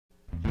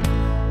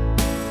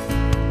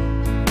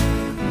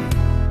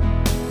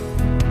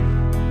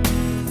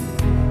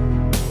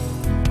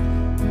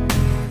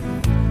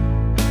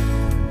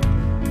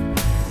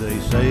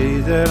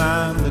that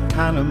I'm the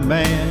kind of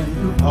man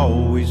who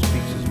always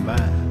speaks his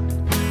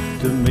mind.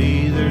 To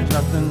me there's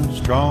nothing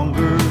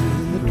stronger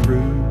than the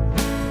truth.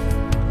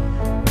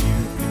 You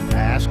can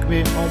ask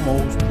me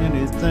almost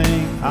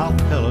anything, I'll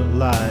tell it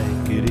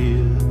like it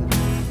is.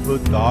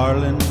 But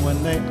darling,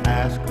 when they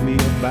ask me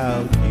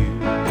about you,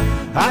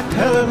 I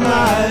tell it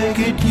like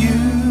it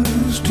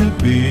used to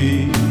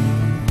be,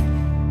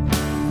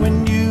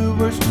 when you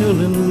were still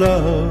in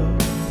love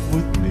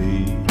with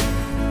me,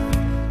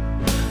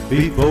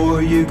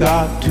 before you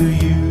got too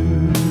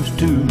used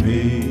to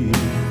me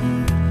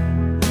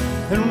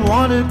and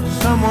wanted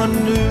someone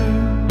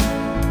new.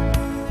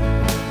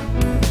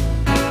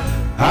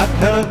 I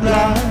tell it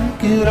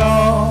like it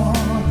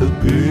ought to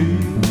be,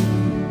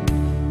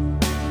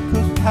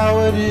 'cause how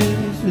it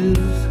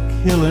is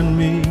killing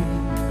me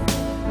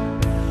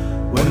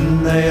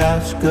when they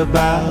ask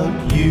about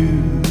you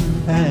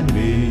and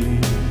me.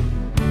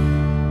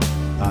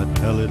 I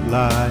tell it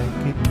like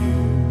it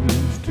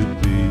used to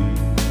be.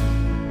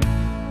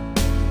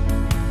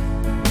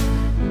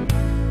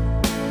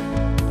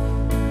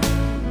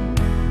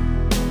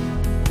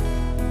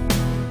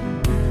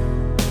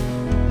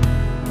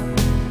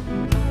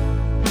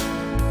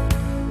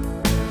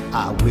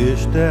 I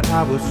wish that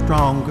I was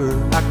stronger,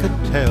 I could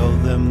tell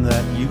them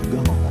that you've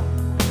gone,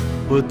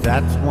 but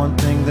that's one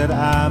thing that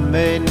I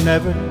may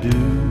never do.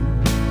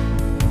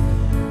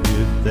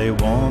 If they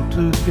want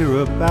to hear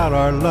about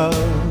our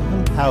love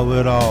and how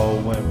it all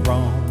went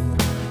wrong,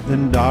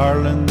 then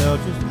darling,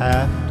 they'll just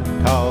have to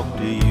talk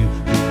to you,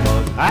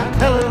 because I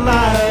tell it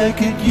like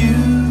it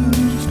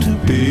used to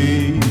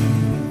be,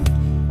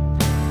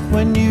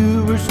 when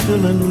you were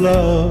still in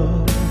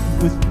love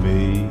with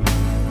me,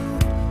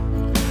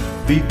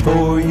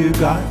 before you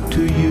got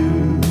too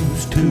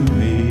used to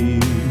me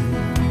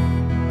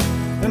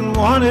and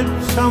wanted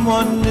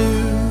someone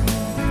new.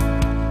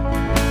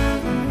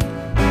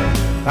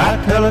 I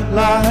tell it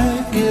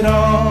like it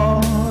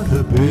ought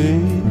to be,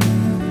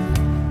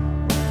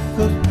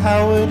 'cause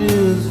how it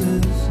is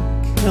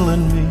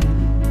killing me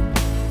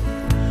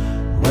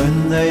when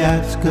they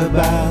ask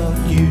about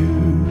you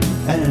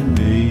and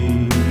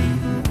me.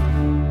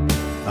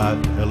 I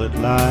tell it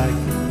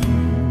like it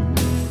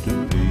used to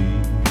be,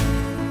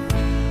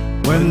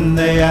 when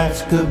they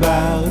ask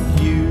about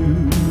you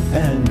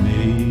and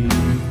me.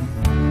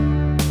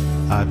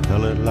 I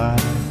tell it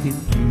like it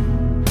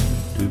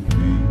used to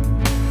be.